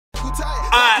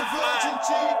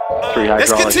Three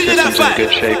hydraulic systems in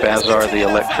good shape, as are the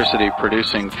electricity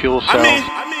producing fuel cells.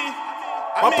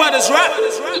 My brothers rap.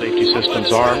 Safety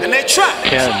systems are And they trap.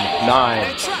 10,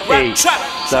 9, 8,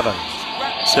 7,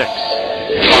 6,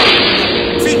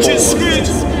 5, Featuring 4,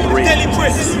 SCROOGE, 3, DELI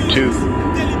Bricks. 2,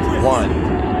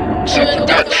 1.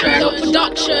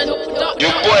 Production.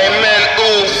 Your boy man,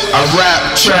 ooh. I rap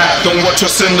trap, don't watch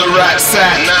us in the rack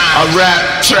sack. I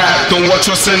rap trap, don't watch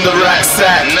us in the rack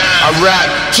sack. I rap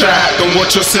trap, don't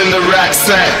watch us in the rack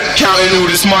sack. Counting all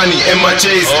this money in my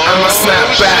J's and my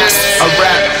snapbacks. I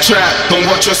rap trap, don't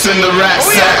watch us in the rack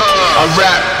sack. I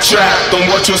rap trap, don't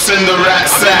watch us in the rack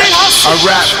sack. I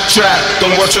rap trap,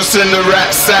 don't watch us in the rack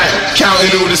sack.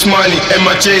 Counting all this money in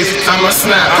my J's and my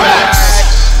snapbacks.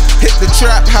 Hit the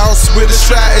trap house with a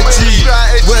strategy,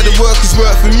 where the workers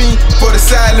work for me for the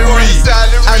salary,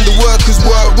 and the workers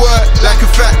work like a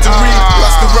factory.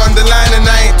 Plus to run the line, and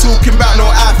I ain't talking about no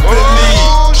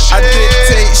athlete. I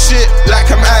dictate shit like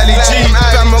I'm Ali G.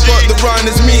 Fam, I got the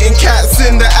runners meeting cats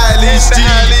in the alleys G.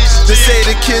 They say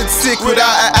the kid's sick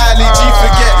without an Ali G.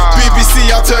 Forget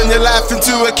BBC, I'll turn your life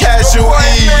into a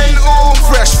casualty.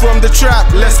 Fresh from the trap,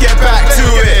 let's get back to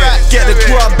it. Get the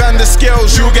grub and the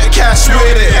skills, you'll get cash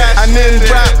with it. And in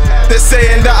rap, they're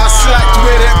saying that I slacked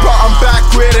with it, but I'm back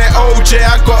with it. OJ,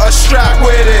 I got a strap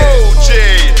with it.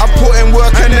 I put in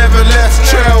work, I never left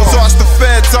trails. Ask the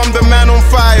feds, I'm the man on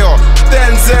fire.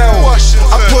 Denzel,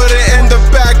 I put it in the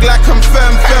bag like I'm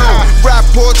Femfel. Rap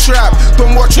or trap,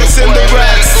 don't watch us in the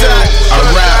rack sack. I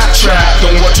rap trap,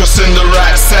 don't watch us in the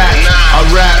rack sack. I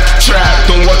rap trap,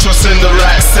 don't watch us in the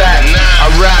rack sack. I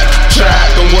rap trap,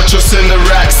 don't watch us in the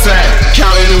rack sack.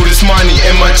 Counting all this money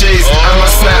in my J's and my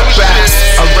snapbacks.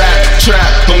 I rap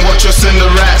trap, don't watch us in the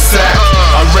rack sack.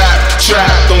 I rap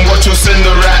trap, don't watch us in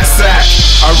the rack sack.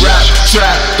 I rap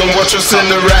trap, don't watch us in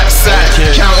the rack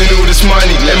sack. Counting all this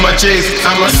money in my J's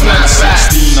and my snapbacks.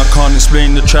 16, I can't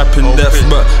explain the trap in depth,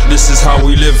 but this is how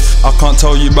we live. I can't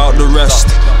tell you about the rest.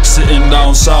 Sitting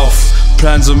down south,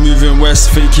 plans are moving west.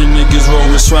 Faking niggas roll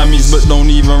with swammies, but don't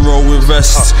even roll with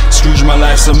vests. Scrooge, my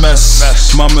life's a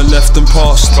mess. Mama left and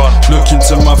passed. Look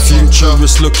into my future,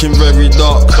 it's looking very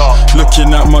dark.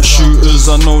 Looking at my shooters,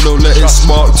 I know they'll let it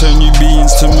spark. Turn you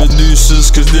beings to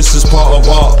Medusas, cause this is part of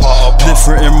art.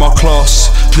 Different in my class,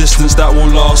 distance that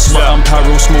won't last. But I'm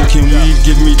paro smoking weed,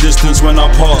 give me distance when I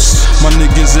pass. My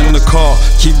niggas in the car,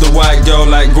 keep the white girl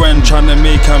like Gwen. Tryna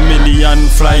make a million,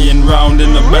 flying round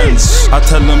in the Benz. I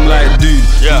tell them like, dude,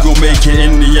 you gon' make it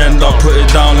in the end. I'll put it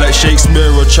down like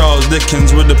Shakespeare or Charles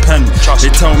Dickens with a pen.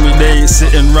 They tell me they ain't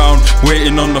sitting round,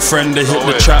 waiting on a friend. They hit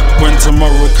the trap when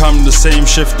tomorrow come the same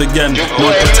shift again.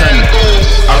 No pretend.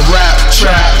 I rap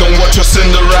trap, don't watch us in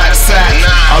the rack sack.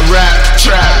 I rap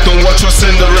trap, don't watch us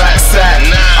in the rack sack.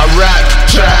 I rap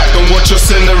trap, don't watch us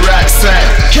in the rack sack.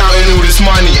 Counting all this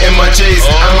money in my J's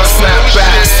and my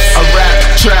snapbacks. I rap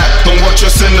trap, don't watch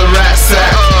us in the rack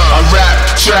sack. I rap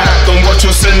trap, don't watch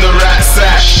us in the rack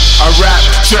sack. I rap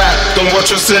trap, don't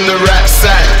watch us in the rack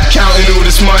sack. Counting all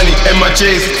this money in my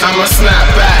J's and my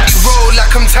snapbacks. Roll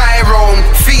like I'm Tyrone,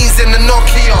 fiends in the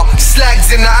Nokia,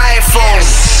 slags in the iPhone.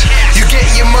 You get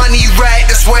your money right,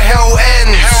 that's where hell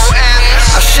ends.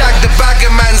 I shag the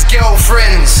PAK-MAN's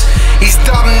girlfriends. These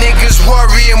dumb niggas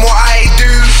worrying what I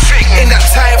do. In that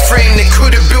time frame, they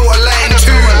could've built a line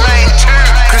too.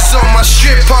 Cause on my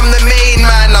strip, I'm the main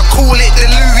man. I call it the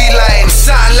Louis line,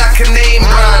 something like a name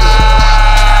brand.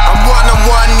 I'm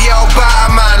one-on-one, yo,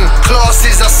 PAK-MAN.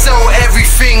 Classes, I sell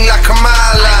everything like a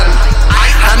Milan.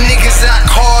 And niggas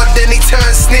act hard, then they turn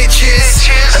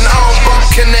snitches. And I don't bump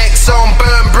connects, I don't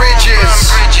burn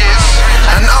bridges.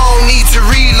 And I don't need to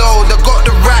reload, I got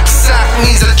the rack sack,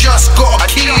 means I just got a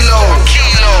kilo.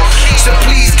 So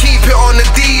please keep it on the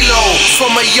D-low.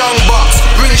 From a young bucks,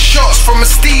 bring shots from a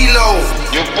stilo.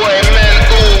 Your boy man,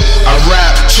 ooh. I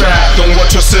rap trap, don't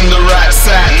watch us in the rack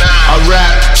sack. I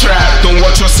rap trap, don't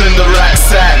watch us in the rack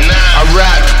sack. I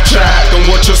rap trap, don't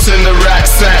watch us in the rack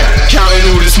sack.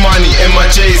 Counting all this money in my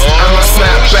J's and my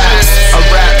snapbacks. I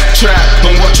rap trap,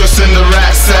 don't watch us in the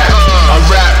rack sack. I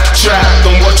rap trap,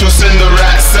 don't watch us in the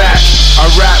rack sack. I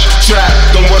rap trap,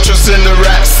 don't watch us in the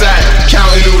rack sack.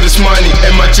 Counting all this money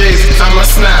in my J's and my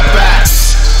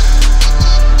snapbacks.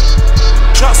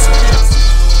 Trust me.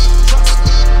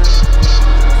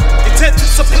 Intent to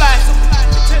supply.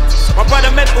 My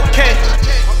brother Mental K.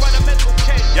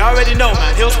 You already know,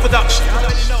 man. Hills Production.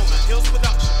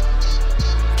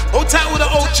 Hold tight with the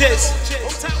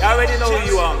OJs. You already know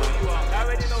who you are, man.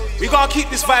 We gotta keep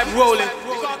this vibe rolling.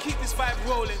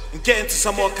 And get into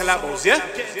some more collabos, yeah?